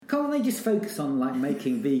Can't they just focus on like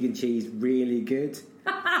making vegan cheese really good?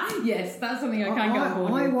 Yes, that's something I can get on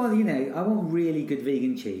board with. I want really good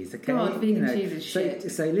vegan cheese. Okay, God, vegan cheese is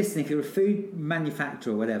shit. So listen, if you're a food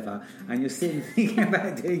manufacturer or whatever, and you're sitting thinking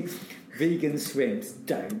about doing vegan shrimps,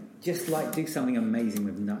 don't. Just like do something amazing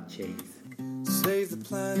with nut cheese. Save the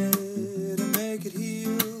planet and make it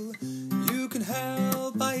heal. You can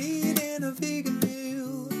help by eating a vegan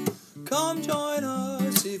meal. Come join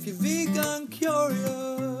us if you're vegan curious.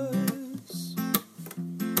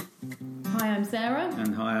 Hi, I'm Sarah.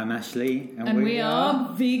 And hi, I'm Ashley. And we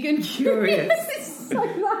are Vegan Curious. It's so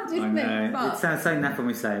loud, isn't it? I know. It sounds so naff when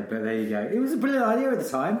we say it, but there you go. It was a brilliant idea at the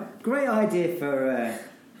time. Great idea for a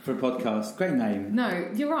podcast. Great name. No,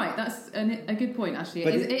 you're right. That's a good point, actually.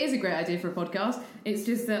 It is a great idea for a podcast. It's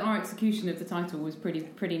just that our execution of the title was pretty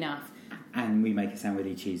naff. And we make it sound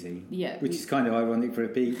really cheesy. Yeah. Which is kind of ironic for a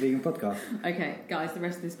vegan podcast. Okay, guys, the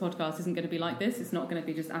rest of this podcast isn't going to be like this. It's not going to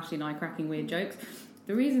be just Ashley and I cracking weird jokes.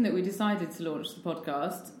 The reason that we decided to launch the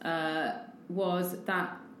podcast was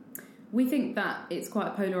that we think that it's quite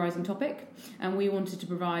a polarising topic, and we wanted to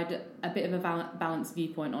provide a bit of a balanced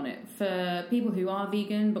viewpoint on it for people who are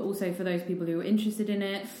vegan, but also for those people who are interested in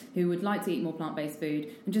it, who would like to eat more plant-based food,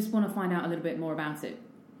 and just want to find out a little bit more about it.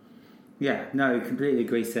 Yeah, no, completely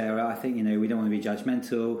agree, Sarah. I think, we don't want to be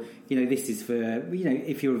judgmental. This is for,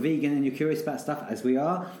 if you're a vegan and you're curious about stuff, as we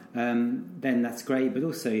are, then that's great. But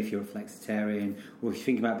also if you're a flexitarian or if you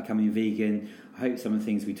think about becoming vegan, I hope some of the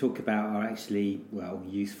things we talk about are actually,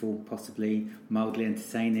 useful, possibly mildly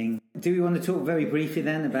entertaining. Do we want to talk very briefly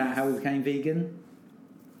then about how we became vegan?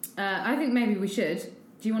 I think maybe we should.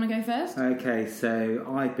 Do you want to go first? Okay, so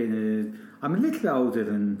I'm a little bit older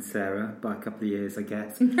than Sarah by a couple of years, I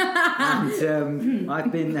guess. And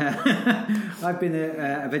I've been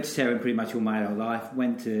a vegetarian pretty much all my adult life.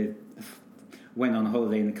 Went on a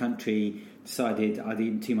holiday in the country, decided I'd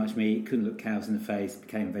eaten too much meat, couldn't look cows in the face,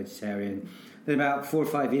 became a vegetarian. Then about 4 or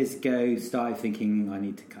 5 years ago, started thinking I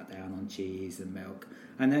need to cut down on cheese and milk.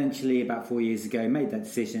 And eventually, about 4 years ago, made that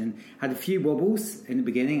decision. Had a few wobbles in the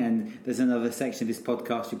beginning, and there's another section of this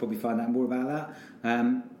podcast, you'll probably find out more about that.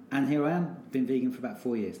 And here I am, been vegan for about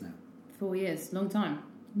 4 years now. 4 years, long time.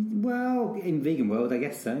 Well, in vegan world, I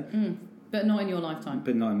guess so. But not in your lifetime.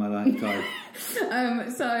 But not in my lifetime.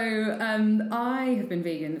 I have been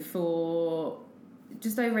vegan for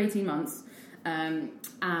just over 18 months.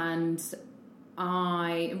 And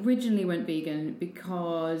I originally went vegan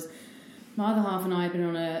because my other half and I had been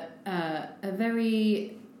on a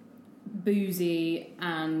very boozy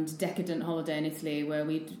and decadent holiday in Italy where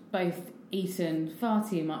we'd both eaten far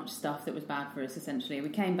too much stuff that was bad for us, essentially. We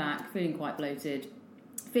came back feeling quite bloated,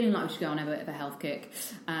 feeling like we should go on a bit of a health kick.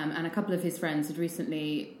 And a couple of his friends had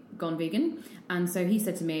recently gone vegan. And so he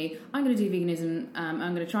said to me, I'm going to do veganism.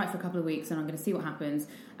 I'm going to try it for a couple of weeks and I'm going to see what happens.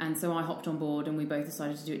 And so I hopped on board and we both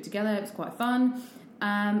decided to do it together. It was quite fun.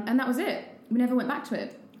 And that was it. We never went back to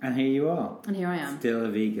it. And here you are. And here I am. Still a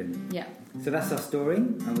vegan. Yeah. So that's our story,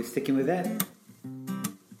 and we're sticking with it.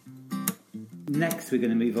 Next, we're going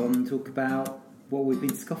to move on and talk about what we've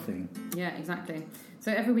been scoffing. Yeah, exactly.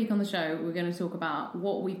 So every week on the show, we're going to talk about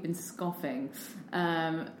what we've been scoffing.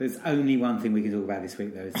 There's only one thing we can talk about this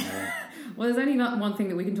week, though, isn't there? Well, there's only one thing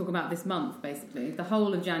that we can talk about this month, basically. The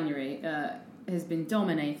whole of January has been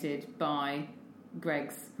dominated by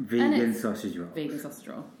Greggs vegan sausage roll. Vegan sausage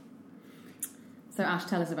roll. So Ash,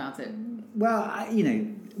 tell us about it. Well,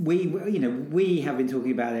 we have been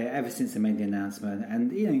talking about it ever since they made the announcement,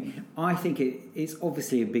 and I think it's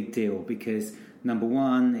obviously a big deal because number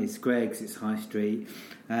one, it's Greggs, it's high street,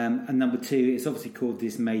 and number two, it's obviously caused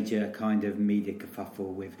this major kind of media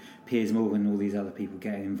kerfuffle with Piers Morgan and all these other people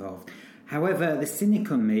getting involved. However, the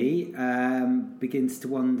cynic on me begins to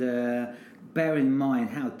wonder, bearing in mind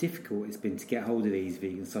how difficult it's been to get hold of these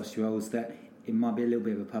vegan sausage rolls, that it might be a little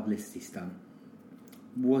bit of a publicity stunt.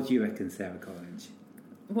 What do you reckon, Sarah Collins?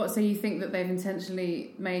 What, so you think that they've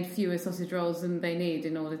intentionally made fewer sausage rolls than they need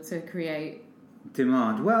in order to create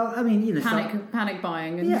demand? Well, I mean, panic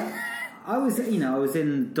buying. And yeah, I was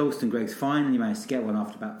in Dalston Greggs, finally managed to get one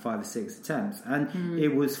after about 5 or 6 attempts, and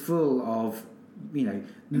it was full of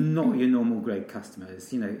not your normal Greggs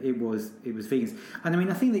customers. It was vegans, and I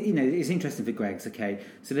mean, I think that it's interesting for Greggs. Okay,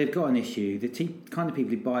 so they've got an issue. The kind of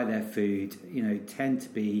people who buy their food, tend to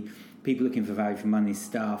be people looking for value for money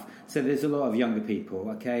stuff. So there's a lot of younger people,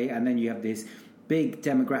 okay? And then you have this big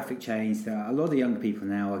demographic change that a lot of the younger people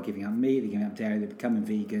now are giving up meat, they're giving up dairy, they're becoming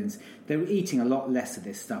vegans. They're eating a lot less of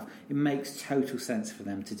this stuff. It makes total sense for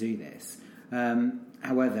them to do this.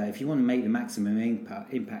 However, if you want to make the maximum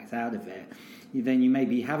impact out of it, then you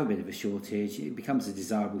maybe have a bit of a shortage. It becomes a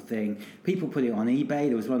desirable thing. People put it on eBay.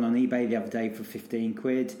 There was one on eBay the other day for 15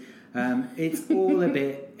 quid. It's all a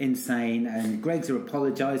bit insane, and Greggs are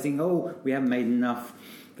apologising. Oh, we haven't made enough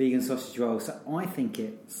vegan sausage rolls. So I think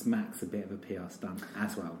it smacks a bit of a PR stunt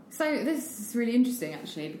as well. So this is really interesting,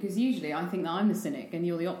 actually, because usually I think that I'm the cynic and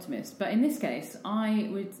you're the optimist. But in this case, I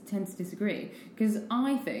would tend to disagree, because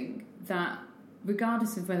I think that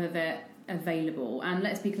regardless of whether they're available, and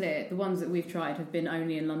let's be clear, the ones that we've tried have been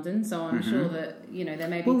only in London, so I'm sure that there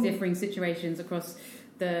may be differing situations across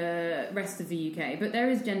the rest of the UK, but there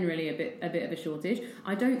is generally a bit of a shortage.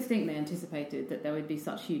 I don't think they anticipated that there would be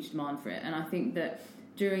such huge demand for it, and I think that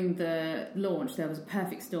during the launch there was a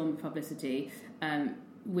perfect storm of publicity,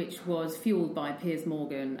 which was fueled by Piers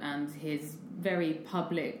Morgan and his very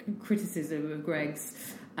public criticism of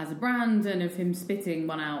Greggs as a brand and of him spitting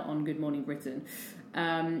one out on Good Morning Britain.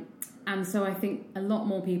 And so I think a lot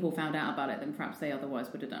more people found out about it than perhaps they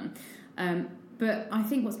otherwise would have done. But I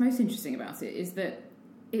think what's most interesting about it is that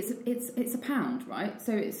it's a pound, right?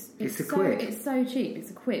 So it's a so, quid. It's so cheap.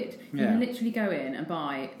 It's a quid. You can literally go in and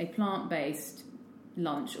buy a plant-based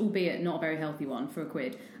lunch, albeit not a very healthy one, for a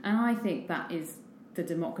quid. And I think that is the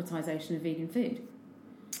democratisation of vegan food.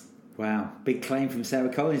 Wow, big claim from Sarah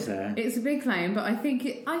Collins there. It's a big claim, but I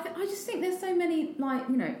think I just think there's so many,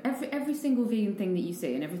 every single vegan thing that you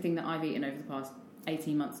see and everything that I've eaten over the past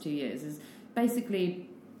 18 months, 2 years is basically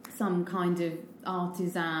some kind of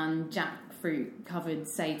artisan jackfruit covered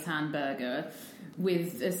seitan burger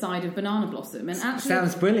with a side of banana blossom. And actually,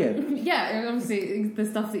 sounds brilliant. Yeah, obviously the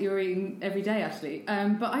stuff that you're eating every day, actually.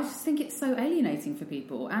 But I just think it's so alienating for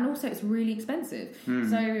people, and also it's really expensive.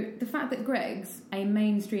 So the fact that Greggs, a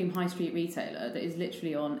mainstream high street retailer that is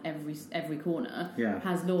literally on every corner,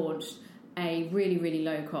 has launched a really, really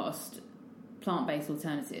low cost plant-based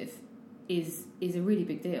alternative is a really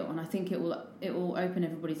big deal, and I think it will open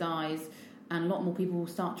everybody's eyes, and a lot more people will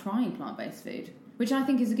start trying plant-based food, which I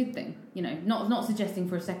think is a good thing. Not suggesting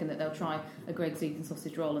for a second that they'll try a Greggs vegan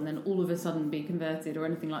sausage roll and then all of a sudden be converted or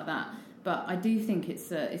anything like that. But I do think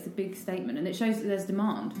it's a big statement, and it shows that there's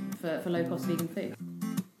demand for low-cost vegan food.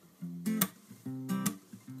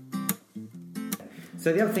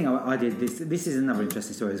 So the other thing I did, this is another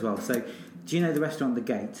interesting story as well. So do you know the restaurant The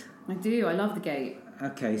Gate? I do. I love The Gate.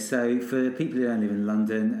 Okay, so for people who don't live in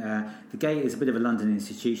London, The Gate is a bit of a London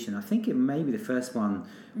institution. I think it may be the first one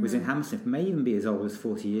was in Hammersmith. It may even be as old as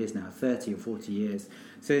 40 years now, 30 or 40 years.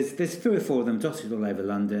 So there's 3 or 4 of them dotted all over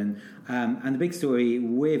London. And the big story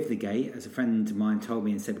with The Gate, as a friend of mine told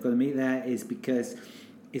me and said, we've got to meet there, is because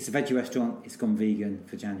it's a veggie restaurant. It's gone vegan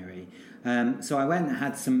for January. So I went and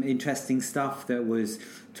had some interesting stuff that was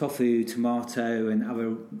tofu, tomato, and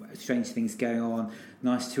other strange things going on.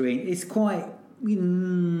 Nice to eat. It's quite...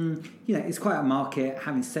 it's quite a market.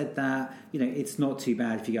 Having said that, it's not too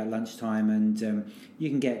bad if you go at lunchtime, and you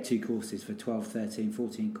can get 2 courses for 12, 13,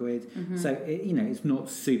 14 quid. So it's not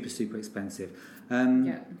super expensive.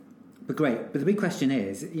 But great. But the big question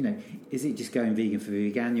is it just going vegan for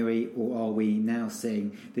Veganuary, or are we now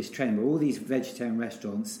seeing this trend where all these vegetarian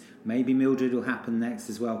restaurants, maybe Mildred will happen next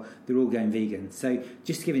as well, they're all going vegan? So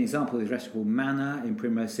just to give you an example, there's a restaurant called Manor in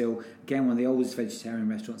Primrose Hill, again one of the oldest vegetarian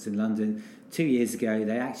restaurants in London. 2 years ago,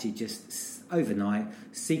 they actually just overnight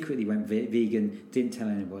secretly went vegan, didn't tell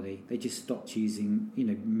anybody. They just stopped using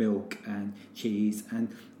milk and cheese,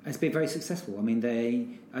 and it's been very successful. I mean,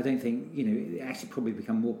 I don't think, it actually probably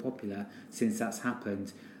become more popular since that's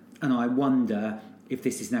happened. And I wonder if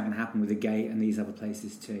this is now going to happen with The Gate and these other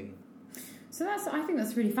places too. So I think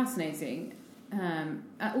that's really fascinating.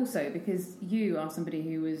 Also, because you are somebody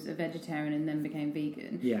who was a vegetarian and then became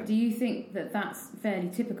vegan. Yeah. Do you think that that's fairly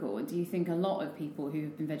typical? Do you think a lot of people who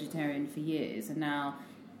have been vegetarian for years are now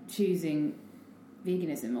choosing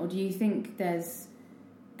veganism? Or do you think there's...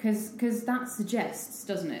 Because that suggests,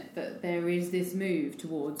 doesn't it, that there is this move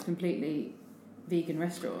towards completely vegan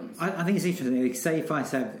restaurants? I think it's interesting. Say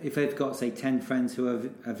if they've got, say, 10 friends who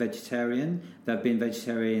are vegetarian, they've been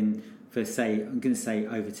vegetarian for, say, I'm going to say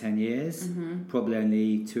over 10 years. Probably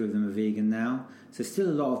only 2 of them are vegan now. So still a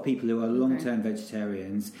lot of people who are long-term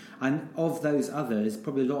vegetarians. And of those others,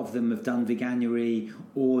 probably a lot of them have done Veganuary,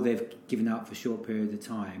 or they've given up for a short period of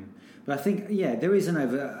time. But I think, there is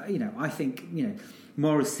I think,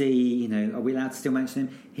 Morrissey, are we allowed to still mention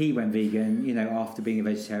him? He went vegan, after being a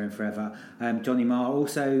vegetarian forever. Johnny Marr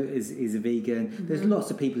also is a vegan. There's lots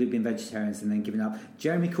of people who've been vegetarians and then given up.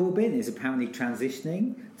 Jeremy Corbyn is apparently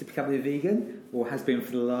transitioning to becoming a vegan, or has been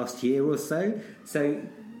for the last year or so. So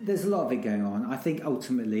there's a lot of it going on. I think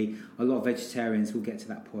ultimately a lot of vegetarians will get to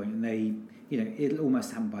that point, and it'll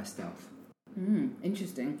almost happen by stealth.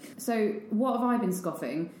 Interesting. So what have I been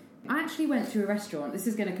scoffing? I actually went to a restaurant. This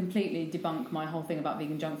is going to completely debunk my whole thing about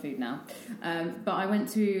vegan junk food now. But I went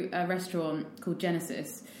to a restaurant called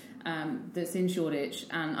Genesis that's in Shoreditch,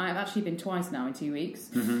 and I've actually been twice now in 2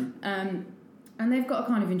 weeks. And they've got a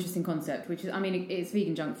kind of interesting concept, which is, I mean, it's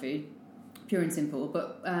vegan junk food, pure and simple,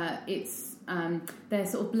 but they're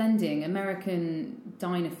sort of blending American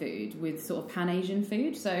diner food with sort of Pan-Asian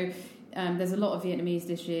food. So there's a lot of Vietnamese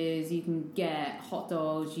dishes. You can get hot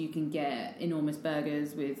dogs, you can get enormous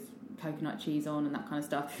burgers with coconut cheese on and that kind of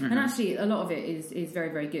stuff. And actually a lot of it is very,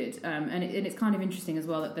 very good. And it's kind of interesting as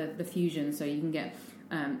well, that the fusion, so you can get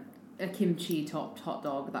a kimchi topped hot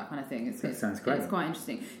dog, that kind of thing. That sounds great. It's quite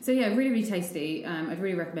interesting. So yeah, really, really tasty. I'd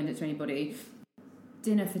really recommend it to anybody.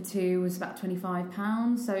 Dinner for two was about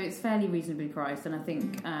 £25, so it's fairly reasonably priced, and I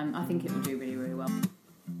think it will do really, really well.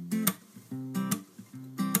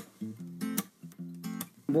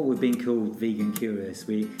 What we've been called Vegan Curious,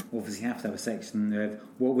 we obviously have to have a section of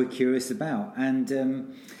what we're curious about.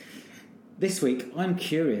 And this week, I'm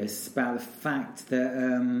curious about the fact that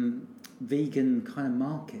vegan kind of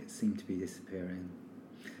markets seem to be disappearing.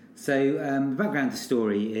 So the background of the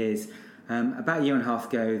story is about a year and a half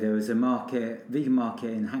ago, there was a vegan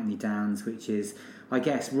market in Hackney Downs, which is, I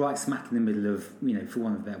guess, right smack in the middle of, for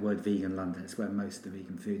want of a better word, vegan London. It's where most of the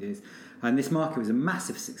vegan food is. And this market was a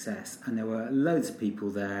massive success, and there were loads of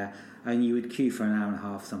people there, and you would queue for an hour and a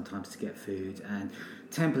half sometimes to get food. And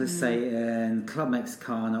Temple of Satan, Club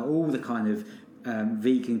Mexicana, all the kind of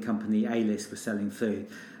vegan company A-list were selling food.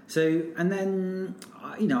 So, and then,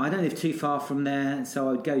 I don't live too far from there, so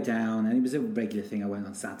I would go down, and it was a regular thing. I went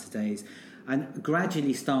on Saturdays, and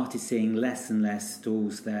gradually started seeing less and less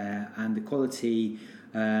stalls there, and the quality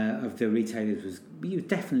of the retailers was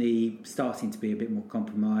definitely starting to be a bit more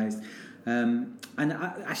compromised. And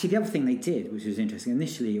actually, the other thing they did, which was interesting,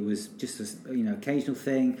 initially it was just a occasional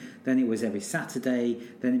thing. Then it was every Saturday.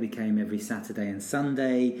 Then it became every Saturday and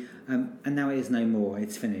Sunday, and now it is no more.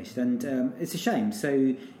 It's finished, and it's a shame.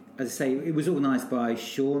 So, as I say, it was organised by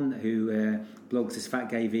Sean, who blogs as Fat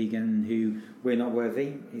Gay Vegan, who we're not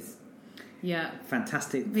worthy. He's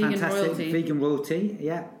fantastic vegan royalty.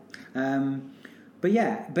 Yeah. But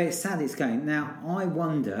it's sad it's going. Now, I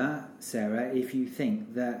wonder, Sarah, if you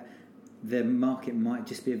think that the market might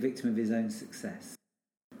just be a victim of his own success.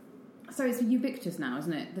 So it's ubiquitous now,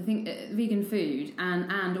 isn't it? The thing, vegan food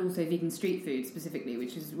and also vegan street food specifically,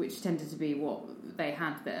 which tended to be what they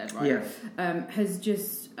had there, right? Yeah. Has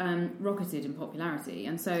just rocketed in popularity,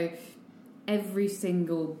 and so every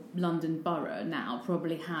single London borough now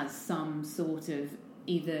probably has some sort of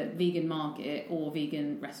either vegan market or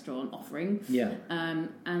vegan restaurant offering. Yeah.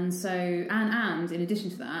 And so and in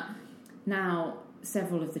addition to that, now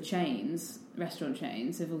several of the restaurant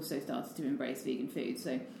chains, have also started to embrace vegan food.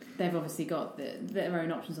 So they've obviously got their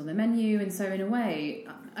own options on their menu, and so in a way,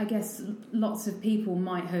 I guess lots of people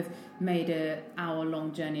might have made an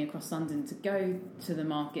hour-long journey across London to go to the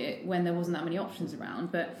market when there wasn't that many options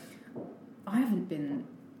around. But I haven't been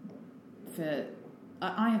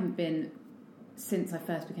since I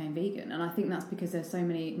first became vegan, and I think that's because there's so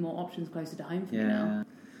many more options closer to home for me now.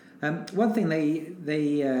 One thing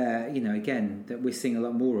they again, that we're seeing a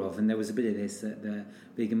lot more of, and there was a bit of this at the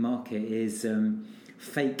vegan market, is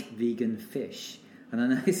fake vegan fish. And I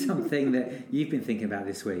know it's something that you've been thinking about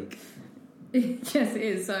this week. Yes, it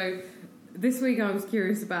is. So this week I was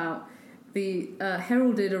curious about the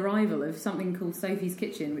heralded arrival of something called Sophie's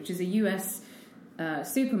Kitchen, which is a US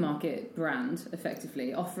supermarket brand,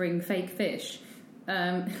 effectively, offering fake fish.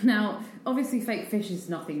 Now, obviously, fake fish is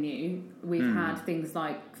nothing new. We've had things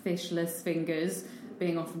like fishless fingers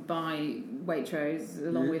being offered by Waitrose,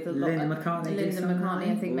 along with a lot Linda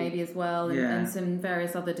McCartney, I think, maybe as well, and some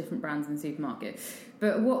various other different brands in the supermarket.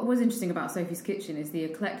 But what was interesting about Sophie's Kitchen is the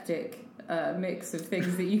eclectic mix of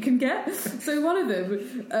things that you can get. So one of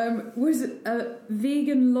them was a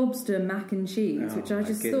vegan lobster mac and cheese, which I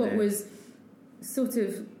just thought was sort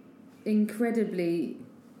of incredibly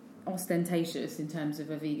ostentatious in terms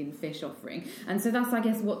of a vegan fish offering. And so that's, I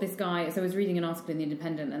guess, what this guy... So I was reading an article in The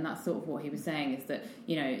Independent, and that's sort of what he was saying, is that,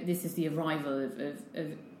 this is the arrival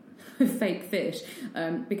of fake fish,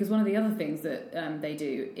 because one of the other things that they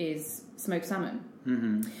do is smoked salmon.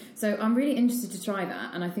 Mm-hmm. So I'm really interested to try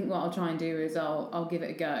that, and I think what I'll try and do is I'll give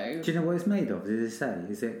it a go. Do you know what it's made of? Did it say?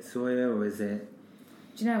 Is it soya or is it...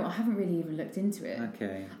 Do you know, I haven't really even looked into it.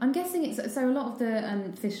 Okay. I'm guessing it's... So a lot of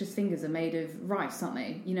the fishless fingers are made of rice, aren't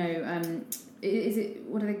they? Is it...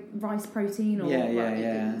 What are they? Rice protein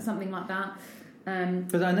or... something like that.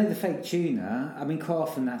 But I know the fake tuna, quite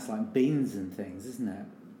often that's like beans and things, isn't it?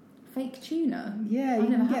 Fake tuna? Yeah, I've you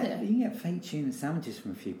never can had get it. you can get fake tuna sandwiches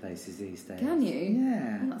from a few places these days. Can you?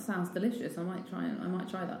 Yeah. Well, that sounds delicious. I might try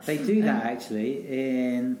that. They do that actually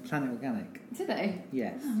in Planet Organic. Do they?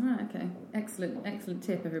 Yes. Oh, right, okay. Excellent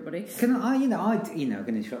tip, everybody. Can I, I'm going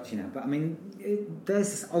to interrupt you now, but I mean, there's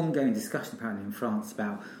this ongoing discussion apparently in France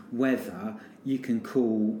about whether you can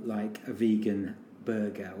call like a vegan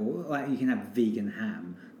burger or like you can have vegan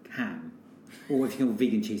ham, or if you can call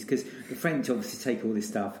vegan cheese, because the French obviously take all this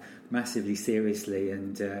stuff massively seriously,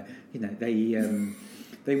 and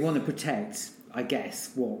they want to protect, I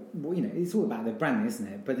guess, what it's all about their branding, isn't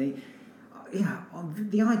it? But the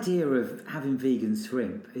idea of having vegan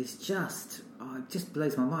shrimp is just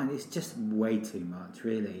blows my mind. It's just way too much,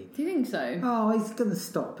 really. Do you think so? Oh, it's going to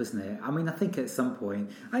stop, isn't it? I mean, I think at some point,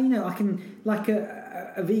 I can, like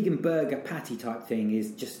a vegan burger patty type thing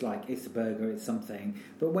is just like, it's a burger, it's something.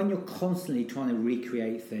 But when you're constantly trying to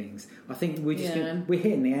recreate things, I think we're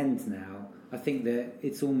hitting the end now. I think that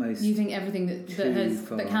it's almost... You think everything that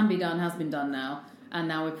can be done has been done now, and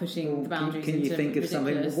now we're pushing the boundaries into ridiculous. Can you think of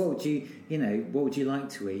something? What would you like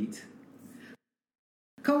to eat?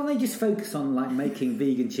 Can't they just focus on like making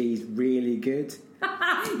vegan cheese really good?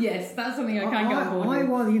 Yes, that's something I can go on board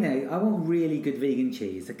with. I want really good vegan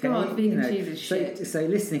cheese. Okay, God, vegan cheese is shit. So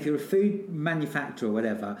listen, if you're a food manufacturer or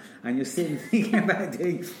whatever, and you're sitting thinking about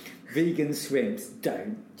doing vegan shrimps,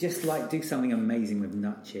 don't just do something amazing with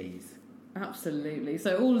nut cheese. Absolutely.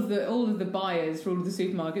 So all of the buyers for all of the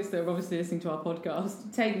supermarkets that are obviously listening to our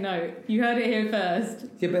podcast, take note. You heard it here first.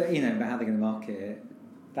 Yeah, but how they're going to market it?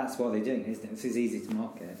 That's what they're doing, isn't it? It's easy to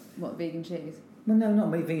market. What, vegan cheese? Well, no,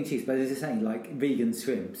 not vegan cheese, but as I say, like vegan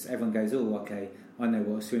shrimps, everyone goes, oh, okay, I know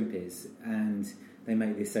what a shrimp is, and they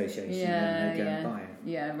make the association and they go and buy it.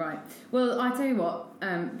 Yeah, right. Well, I tell you what,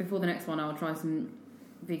 before the next one, I'll try some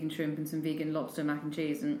vegan shrimp and some vegan lobster mac and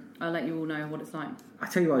cheese, and I'll let you all know what it's like. I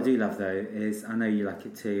tell you what I do love, though, is, I know you like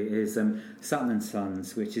it too, is Sutton &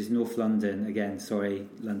 Sons, which is North London, again, sorry,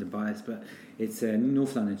 London bias, but it's a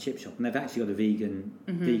North London chip shop, and they've actually got a vegan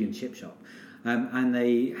chip shop. And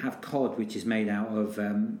they have cod, which is made out of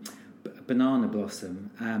banana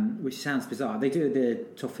blossom, which sounds bizarre. They do the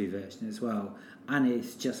toffee version as well, and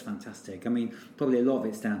it's just fantastic. I mean, probably a lot of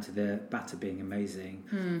it's down to the batter being amazing.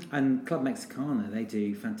 And Club Mexicana, they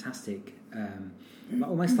do fantastic,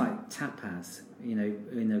 almost like tapas,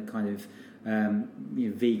 in a kind of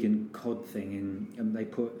vegan cod thing, and they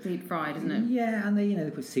put deep fried, isn't it? Yeah, and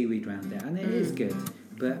they put seaweed around it, and it is good.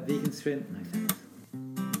 But vegan shrimp, no thanks.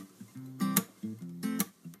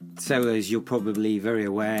 So, as you're probably very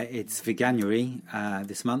aware, it's Veganuary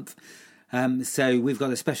this month. So we've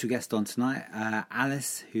got a special guest on tonight,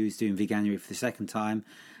 Alice, who's doing Veganuary for the second time,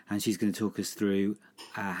 and she's going to talk us through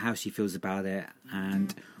how she feels about it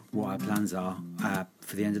and what her plans are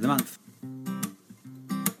for the end of the month.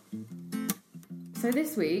 So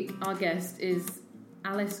this week, our guest is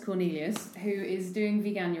Alice Cornelius, who is doing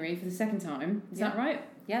Veganuary for the second time. Is that right?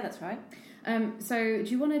 Yeah, that's right. So do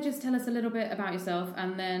you want to just tell us a little bit about yourself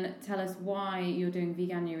and then tell us why you're doing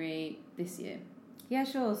Veganuary this year? Yeah,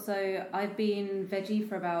 sure. So I've been veggie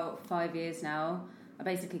for about 5 years now. I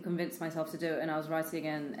basically convinced myself to do it, and I was writing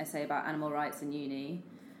an essay about animal rights in uni.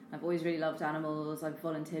 I've always really loved animals. I've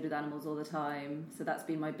volunteered with animals all the time. So that's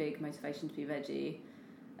been my big motivation to be veggie.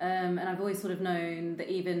 And I've always sort of known that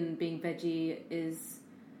even being veggie is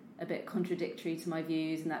a bit contradictory to my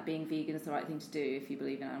views, and that being vegan is the right thing to do if you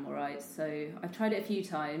believe in animal rights. So I've tried it a few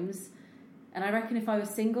times, and I reckon if I was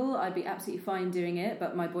single, I'd be absolutely fine doing it,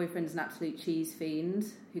 but my boyfriend's an absolute cheese fiend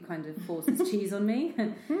who kind of forces cheese on me.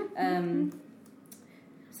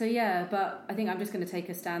 So yeah, but I think I'm just going to take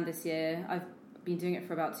a stand this year. I've been doing it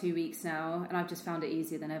for about 2 weeks now, and I've just found it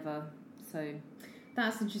easier than ever. So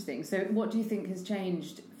that's interesting. So what do you think has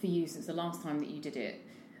changed for you since the last time that you did it?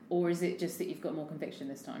 Or is it just that you've got more conviction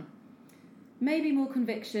this time? Maybe more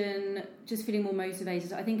conviction, just feeling more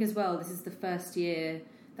motivated. I think as well, this is the first year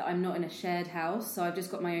that I'm not in a shared house, so I've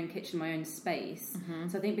just got my own kitchen, my own space.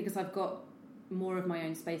 So I think because I've got more of my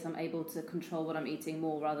own space, I'm able to control what I'm eating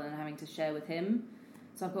more rather than having to share with him.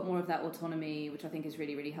 So I've got more of that autonomy, which I think is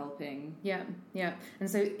really, really helping. Yeah.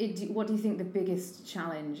 And so what do you think the biggest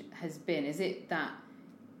challenge has been? Is it that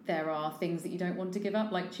there are things that you don't want to give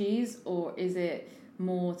up, like cheese, or is it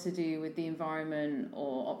more to do with the environment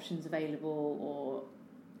or options available? Or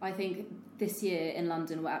I think this year in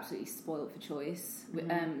London we're absolutely spoilt for choice.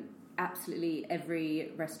 Absolutely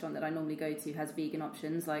every restaurant that I normally go to has vegan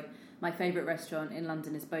options. Like my favourite restaurant in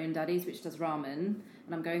London is Bone Daddy's, which does ramen,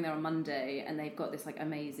 and I'm going there on Monday, and they've got this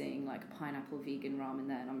amazing pineapple vegan ramen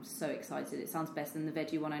there, and I'm so excited. It sounds better than the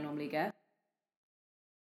veggie one I normally get.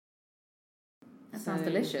 That sounds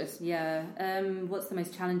delicious. Yeah. What's the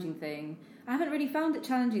most challenging thing? I haven't really found it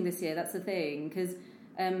challenging this year. That's the thing, because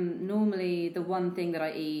normally the one thing that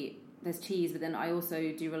I eat, there's cheese, but then I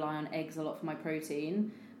also do rely on eggs a lot for my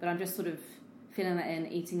protein. But I'm just sort of filling that in,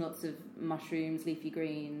 eating lots of mushrooms, leafy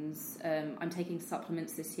greens. I'm taking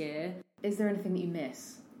supplements this year. Is there anything that you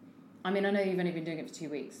miss? I mean, I know you've only been doing it for 2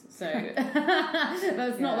 weeks, so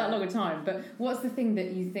that's not that long a time. But what's the thing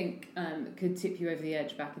that you think could tip you over the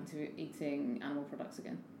edge back into eating animal products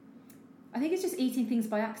again? I think it's just eating things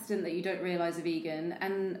by accident that you don't realise are vegan.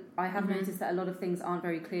 And I have noticed that a lot of things aren't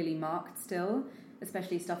very clearly marked still,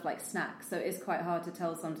 especially stuff like snacks. So it's quite hard to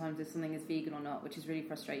tell sometimes if something is vegan or not, which is really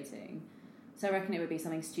frustrating. So I reckon it would be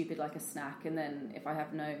something stupid like a snack, and then if I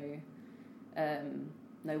have no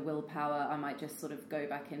willpower, I might just sort of go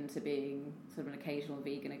back into being sort of an occasional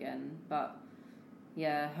vegan again. But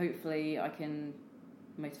yeah, hopefully I can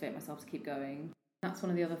motivate myself to keep going. That's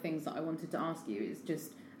one of the other things that I wanted to ask you, is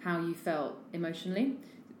just how you felt emotionally.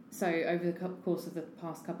 So over the course of the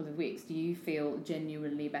past couple of weeks, do you feel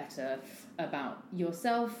genuinely better about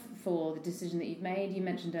yourself for the decision that you've made? You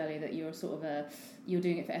mentioned earlier that you're you're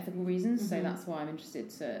doing it for ethical reasons, so that's why I'm interested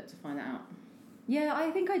to find that out. Yeah,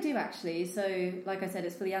 I think I do actually. So, like I said,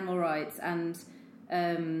 it's for the animal rights, and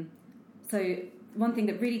so one thing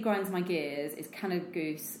that really grinds my gears is Canada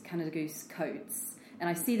Goose coats. And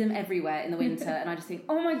I see them everywhere in the winter, and I just think,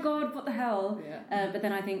 oh my God, what the hell? Yeah. But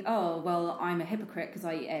then I think, oh, well, I'm a hypocrite because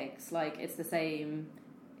I eat eggs. Like, it's the same.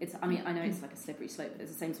 I know it's like a slippery slope, but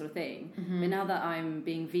it's the same sort of thing. But now that I'm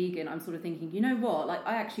being vegan, I'm sort of thinking, you know what? Like,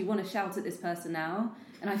 I actually want to shout at this person now,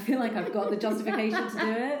 and I feel like I've got the justification to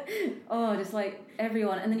do it. Oh, just like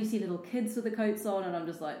everyone. And then you see little kids with the coats on, and I'm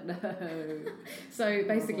just like, no. So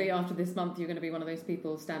basically, after this month, you're going to be one of those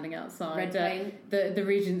people standing outside the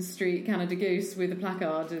Regent Street Canada Goose with a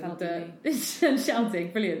placard and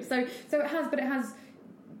shouting. Brilliant. So it has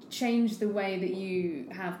changed the way that you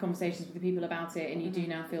have conversations with the people about it, and you do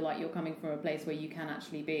now feel like you're coming from a place where you can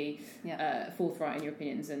actually be forthright in your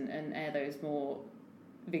opinions and air those more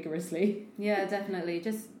vigorously. Yeah, definitely.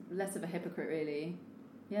 Just less of a hypocrite, really.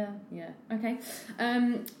 Yeah. Okay.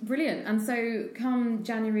 Brilliant. And so come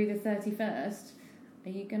January the 31st, are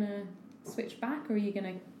you going to switch back, or are you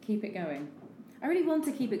going to keep it going? I really want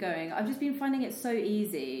to keep it going. I've just been finding it so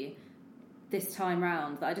easy this time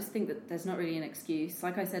round that I just think that there's not really an excuse.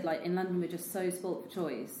 Like I said, like in London, we're just so spoilt for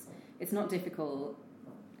choice. It's not difficult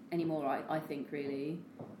anymore, I think, really.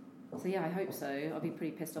 So yeah, I hope so. I'll be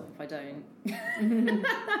pretty pissed off if I don't.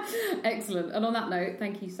 Excellent. And on that note,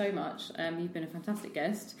 thank you so much. You've been a fantastic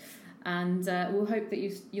guest, and we'll hope that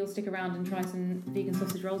you'll stick around and try some vegan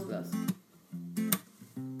sausage rolls with us.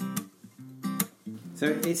 So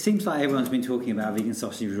it seems like everyone's been talking about vegan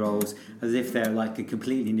sausage rolls as if they're like a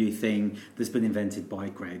completely new thing that's been invented by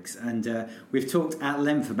Greggs. And we've talked at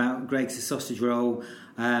length about Greggs' sausage roll.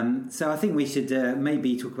 So I think we should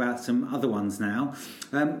maybe talk about some other ones now.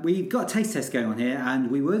 We've got a taste test going on here, and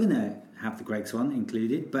we were going to have the Greggs one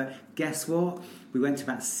included, but guess what? We went to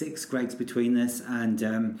about 6 Greggs between us,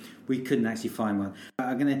 and we couldn't actually find one.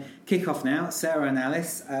 I'm going to kick off now. Sarah and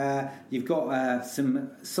Alice, you've got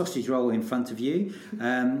some sausage roll in front of you.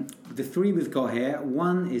 The 3 we've got here,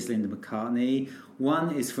 one is Linda McCartney,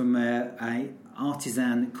 one is from a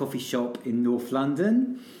artisan coffee shop in North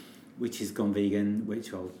London, which has gone vegan,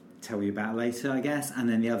 which I'll tell you about later, I guess. And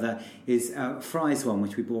then the other is Fry's one,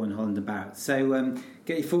 which we bought in Holland and Barrett. So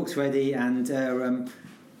get your forks ready and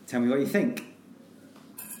tell me what you think.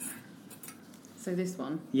 So this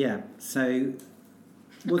one? Yeah, so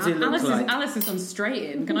what does it look like? Alice has gone straight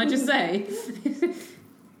in, can I just say?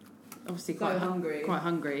 Obviously quite hungry. Quite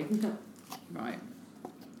hungry. Right.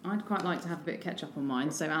 I'd quite like to have a bit of ketchup on mine,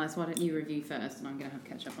 so Alice, why don't you review first, and I'm going to have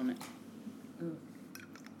ketchup on it. Ooh.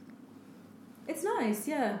 It's nice,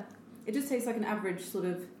 yeah. It just tastes like an average sort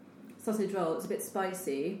of sausage roll. It's a bit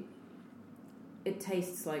spicy. It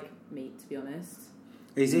tastes like meat, to be honest.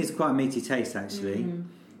 It is quite a meaty taste, actually.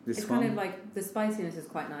 It's kind of like, the spiciness is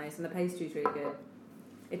quite nice, and the pastry's really good.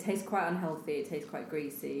 It tastes quite unhealthy. It tastes quite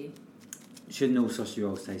greasy. Shouldn't all sausage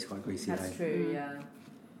rolls taste quite greasy, That's though? true, yeah.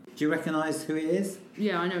 Do you recognise who it is?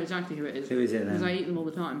 Yeah, I know exactly who it is. Who is it then? Because I eat them all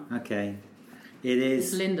the time. Okay. It is...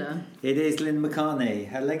 It's Linda. It is Linda McCartney,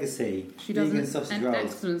 her legacy. She does sausage an rolls.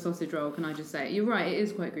 excellent sausage roll, can I just say. You're right, it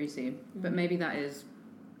is quite greasy. But maybe that is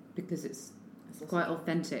because it's quite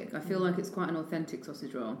authentic. I feel like it's quite an authentic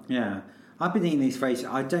sausage roll. Yeah. I've been eating these for ages.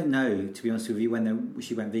 I don't know, to be honest with you, when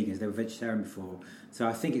she went vegan. They were vegetarian before. So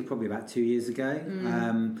I think it's probably about 2 years ago.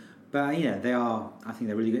 But, yeah, they are... I think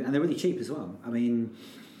they're really good. And they're really cheap as well. I mean,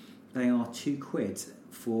 they are £2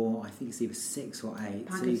 for, I think it's either 6 or 8.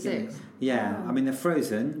 Pack of 6? Yeah. Oh. I mean, they're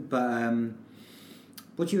frozen, but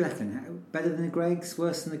What do you reckon? Better than the Greggs?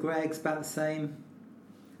 Worse than the Greggs? About the same?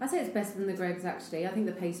 I'd say it's better than the Greggs, actually. I think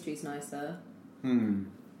the pastry's nicer.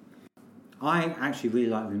 I actually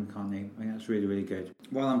really like the Linda McCartney. I think that's really, really good.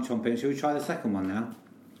 While I'm chomping, shall we try the second one now?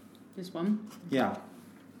 This one? Yeah.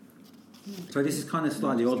 So this is kind of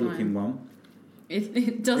slightly odd-looking one.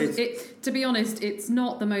 It does. To be honest, it's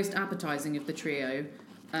not the most appetising of the trio.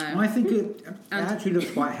 I think it actually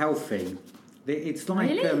looks quite healthy. It's like,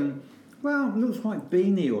 Really? Well, it looks like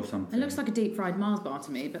beanie or something. It looks like a deep fried Mars bar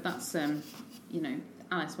to me, but that's,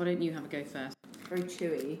 Alice, why don't you have a go first? Very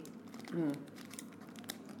chewy.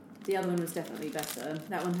 The other one was definitely better.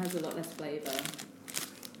 That one has a lot less flavour.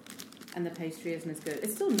 And the pastry isn't as good.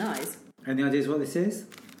 It's still nice. Any ideas what this is?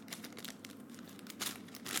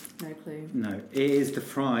 No clue. No. It is the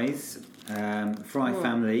Fries, Fry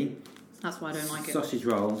family. That's why I don't like it. Sausage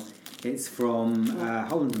roll. It's from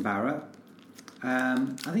Holland and Barrett. I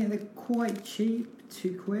think they're quite cheap,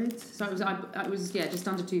 £2. So it was just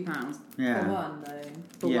under £2. Yeah. For one, though.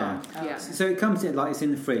 For one, yeah. So it comes in like it's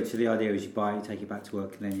in the fridge. So the idea is you buy it, take it back to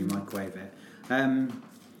work, and then you microwave it.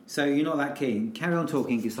 So you're not that keen. Carry on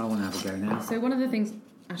talking because I want to have a go now. So one of the things,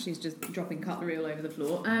 Ashley's just dropping cutlery all over the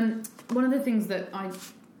floor. One of the things that I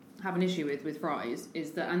have an issue with fries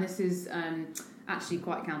is that, and this is actually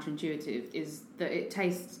quite counterintuitive, is that it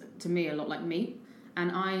tastes to me a lot like meat,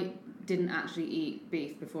 and I didn't actually eat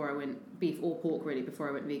beef or pork really before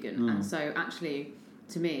I went vegan, and so actually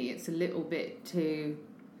to me it's a little bit too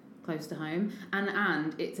close to home,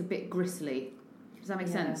 and it's a bit gristly. Does that make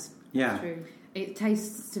sense? Yeah. True. It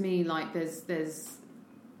tastes to me like there's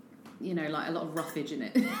like a lot of roughage in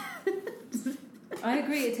it. I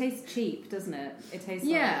agree, it tastes cheap, doesn't it? It tastes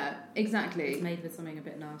Yeah, like exactly. it's made with something a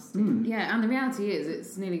bit nasty. Yeah, and the reality is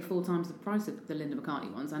it's nearly 4 times the price of the Linda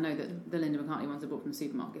McCartney ones. I know that the Linda McCartney ones are bought from the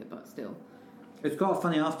supermarket, but still. It's got a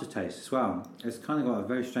funny aftertaste as well. It's kind of got a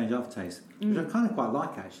very strange aftertaste, which I kind of quite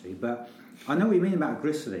like actually. But I know what you mean about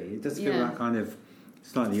gristly. It does feel that kind of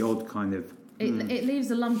slightly odd kind of. It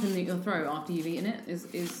leaves a lump in your throat after you've eaten it.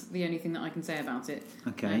 Is the only thing that I can say about it.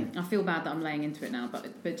 Okay. I feel bad that I'm laying into it now,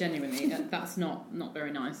 but genuinely that's not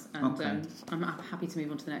very nice. And Okay. I'm happy to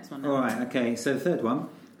move on to the next one now. All right. Okay. So the third one.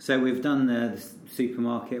 So we've done the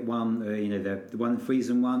supermarket one. The one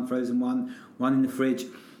frozen one in the fridge.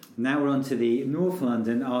 Now we're on to the North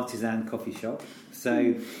London artisan coffee shop.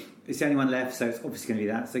 So it's the only one left. So it's obviously going to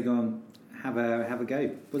be that. So go on. Have a go.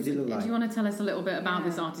 What does it look like? Do you want to tell us a little bit about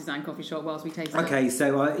this artisan coffee shop whilst we taste it? Okay,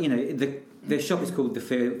 so the shop is called the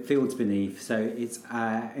Fields Beneath. So it's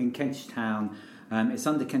in Kentish Town. It's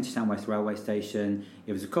under Kentish Town West Railway Station.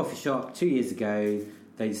 It was a coffee shop 2 years ago.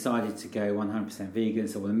 They decided to go 100% vegan,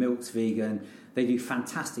 so all the milk's vegan. They do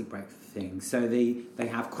fantastic breakfast things. So they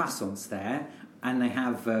have croissants there, and they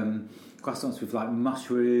have croissants with like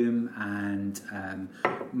mushroom and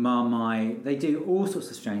marmite. They do all sorts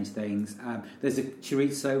of strange things. There's a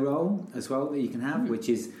chorizo roll as well that you can have, which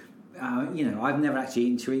is, I've never actually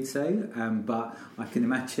eaten chorizo, but I can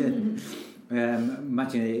imagine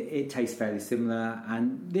it tastes fairly similar.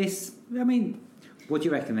 And this, what do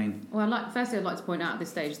you reckon then? Well, firstly, I'd like to point out at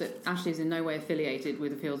this stage that Ashley is in no way affiliated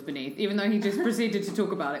with the Fields Beneath, even though he just proceeded to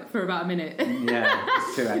talk about it for about a minute. Yeah,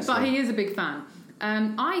 it's true actually. But he is a big fan.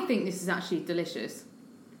 I think this is actually delicious,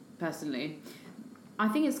 personally. I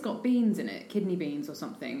think it's got beans in it, kidney beans or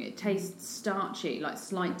something. It tastes starchy, like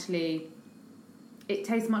slightly... It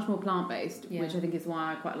tastes much more plant-based, which I think is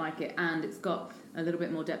why I quite like it. And it's got a little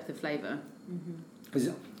bit more depth of flavour. It's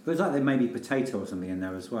like there may be potato or something in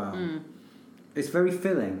there as well. It's very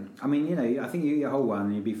filling. I think you eat a whole one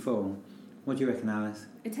and you'd be full. What do you reckon, Alice?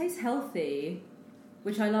 It tastes healthy,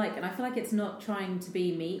 which I like, and I feel like it's not trying to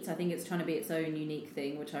be meat. I think it's trying to be its own unique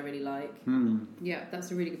thing, which I really like. Yeah, that's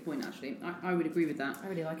a really good point, actually. I would agree with that. I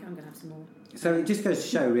really like it. I'm going to have some more. So it just goes to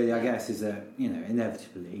show, really, I guess, is that,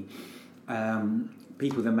 inevitably,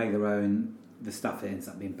 people that make the stuff that ends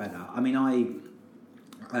up being better. I've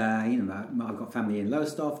got family in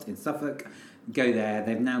Lowestoft, in Suffolk. Go there,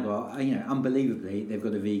 they've now got, unbelievably, they've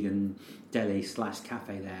got a vegan deli /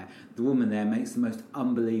 cafe there. The woman there makes the most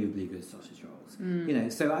unbelievably good sausage rolls.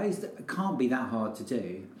 So it can't be that hard to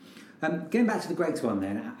do. Going back to the Greggs one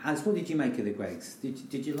then, Alice, what did you make of the Greggs?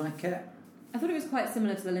 Did you like it? I thought it was quite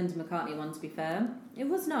similar to the Linda McCartney one, to be fair. It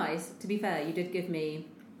was nice, to be fair. You did give me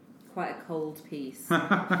quite a cold piece.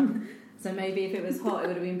 So maybe if it was hot, it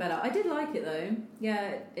would have been better. I did like it, though.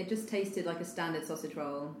 Yeah, it just tasted like a standard sausage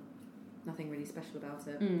roll. Nothing really special about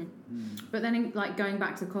it. But then, going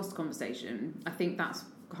back to the cost conversation, I think that's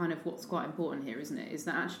kind of what's quite important here, isn't it? Is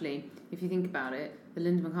that actually, if you think about it, the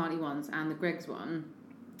Linda McCartney ones and the Greggs one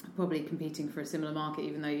are probably competing for a similar market,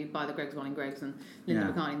 even though you buy the Greggs one in Greggs and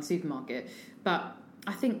Linda McCartney in the supermarket. But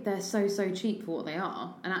I think they're so cheap for what they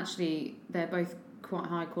are, and actually they're both quite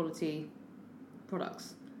high quality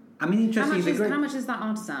products. I mean, interesting. How much is that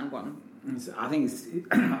artisan one? I think it's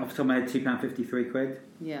off the top of my head, £2.53.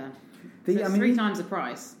 Yeah, So it's 3 times the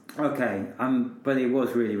price. Okay, but it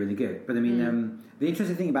was really, really good. But I mean, the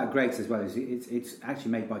interesting thing about Greggs as well is it's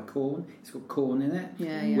actually made by corn. It's got corn in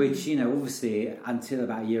it, which, you know, obviously until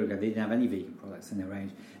about a year ago they didn't have any vegan products in their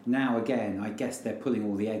range. Now again, I guess they're pulling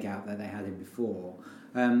all the egg out that they had in before.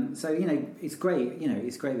 So you know, it's great. You know,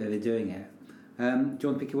 it's great that they're doing it. Do you want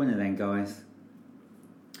to pick a winner then, guys?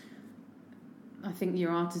 I think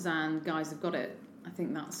your artisan guys have got it. I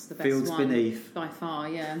think that's the best Fields one Beneath by far.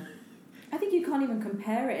 Yeah. I think you can't even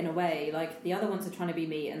compare it in a way. Like, the other ones are trying to be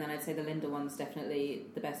meat, and then I'd say the Linda one's definitely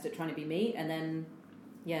the best at trying to be meat. And then,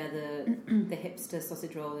 yeah, the hipster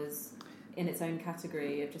sausage roll is in its own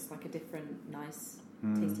category of just like a different, nice,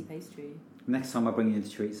 tasty pastry. Next time I bring you the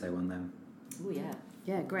Chorizo one then. Oh yeah.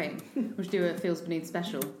 Yeah, great. We should do a Fields Beneath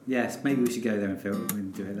special. Yes, maybe we should go there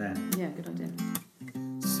and do it then. Yeah, good idea.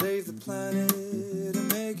 Save the planet and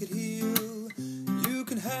make it heal. You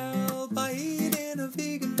can help by eating a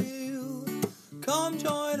vegan meal. Come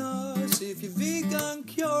join us if you're vegan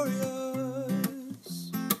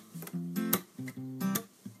curious.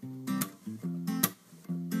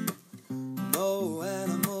 No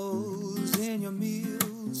animals in your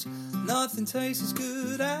meals. Nothing tastes as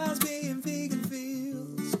good as being vegan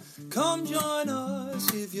feels. Come join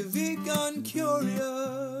us if you're vegan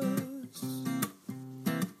curious.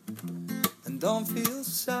 And don't feel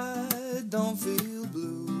sad, don't feel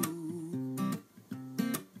blue.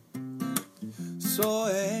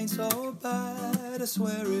 Soy ain't so bad, I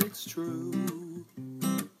swear it's true.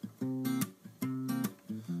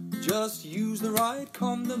 Just use the right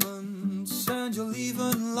condiments and you'll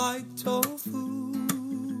even like tofu.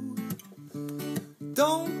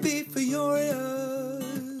 Don't be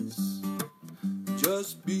furious,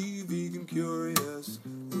 just be vegan curious.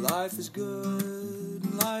 Life is good,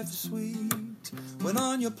 life is sweet. When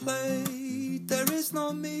on your plate there is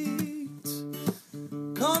no meat.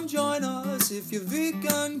 Come join us if you're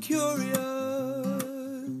vegan curious.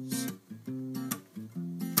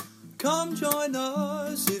 Come join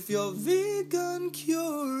us if you're vegan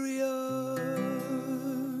curious.